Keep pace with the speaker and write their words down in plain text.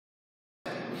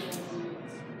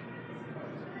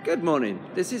Good morning,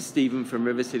 this is Stephen from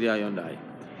River City Hyundai.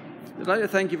 I'd like to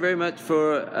thank you very much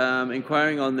for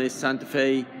inquiring on this Santa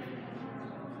Fe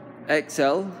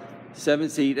XL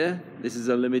 7-seater. This is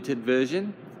a limited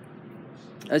version.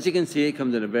 As you can see, it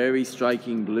comes in a very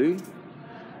striking blue.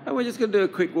 And we're just going to do a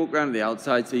quick walk around the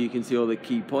outside so you can see all the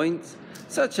key points,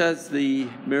 such as the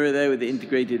mirror there with the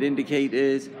integrated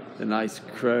indicators, the nice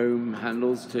chrome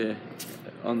handles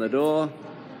on the door.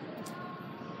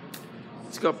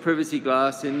 It's got privacy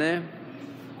glass in there.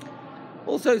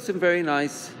 Also some very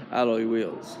nice alloy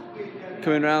wheels.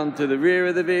 Coming around to the rear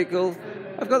of the vehicle,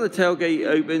 I've got the tailgate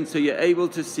open so you're able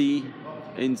to see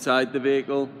inside the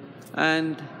vehicle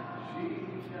and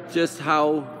just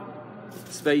how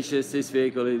spacious this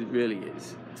vehicle really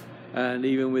is. And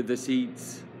even with the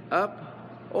seats up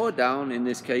or down in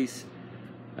this case,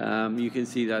 you can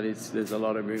see that there's a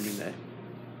lot of room in there.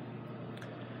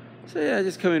 So yeah,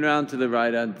 just coming around to the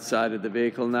right hand side of the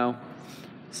vehicle now.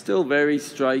 Still very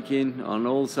striking on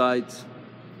all sides.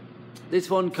 This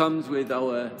one comes with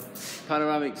our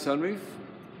panoramic sunroof,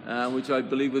 which I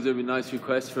believe was a nice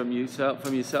request from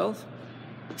yourself.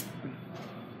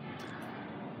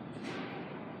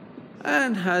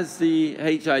 And has the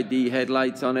HID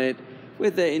headlights on it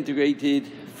with their integrated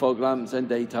fog lamps and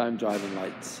daytime driving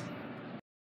lights.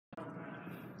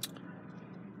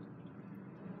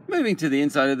 Moving to the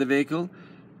inside of the vehicle,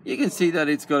 you can see that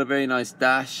it's got a very nice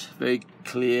dash, very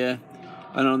clear,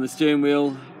 and on the steering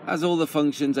wheel has all the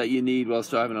functions that you need whilst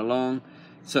driving along,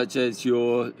 such as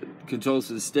your controls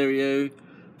for the stereo.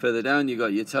 Further down you've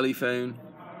got your telephone,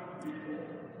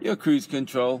 your cruise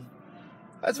control,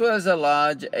 as well as a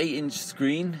large 8-inch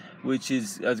screen which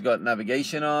has got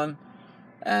navigation on,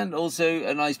 and also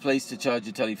a nice place to charge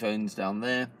your telephones down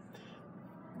there.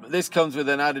 This comes with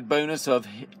an added bonus of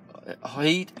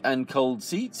heat and cold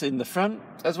seats in the front,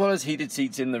 as well as heated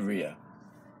seats in the rear.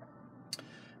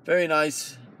 Very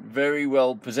nice, very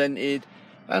well presented,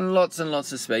 and lots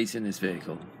of space in this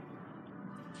vehicle.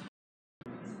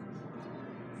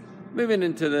 Moving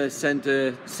into the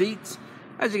center seats,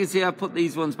 as you can see, I've put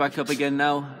these ones back up again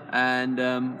now, and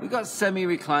we've got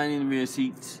semi-reclining rear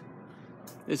seats.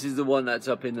 This is the one that's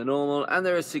up in the normal, and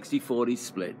they're a 60/40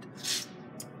 split.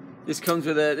 This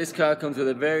car comes with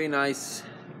a very nice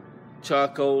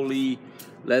charcoaly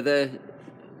leather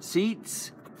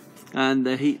seats, and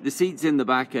the seats in the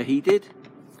back are heated.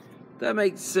 That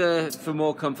makes for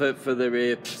more comfort for the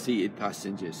rear seated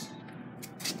passengers.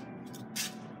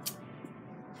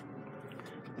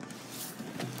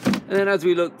 And then as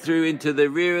we look through into the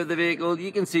rear of the vehicle,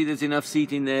 you can see there's enough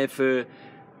seating there for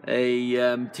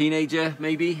a teenager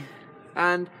maybe,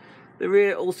 and the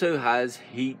rear also has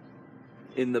heat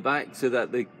in the back so that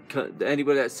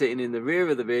anybody that's sitting in the rear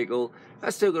of the vehicle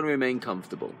is still going to remain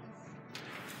comfortable.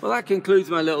 Well, that concludes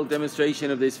my little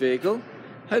demonstration of this vehicle.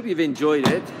 Hope you've enjoyed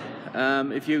it.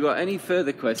 If you've got any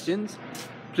further questions,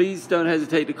 please don't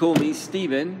hesitate to call me,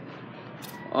 Stephen,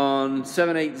 on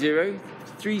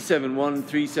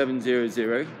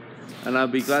 780-371-3700, and I'll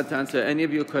be glad to answer any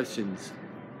of your questions.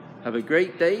 Have a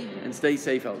great day and stay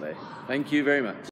safe out there. Thank you very much.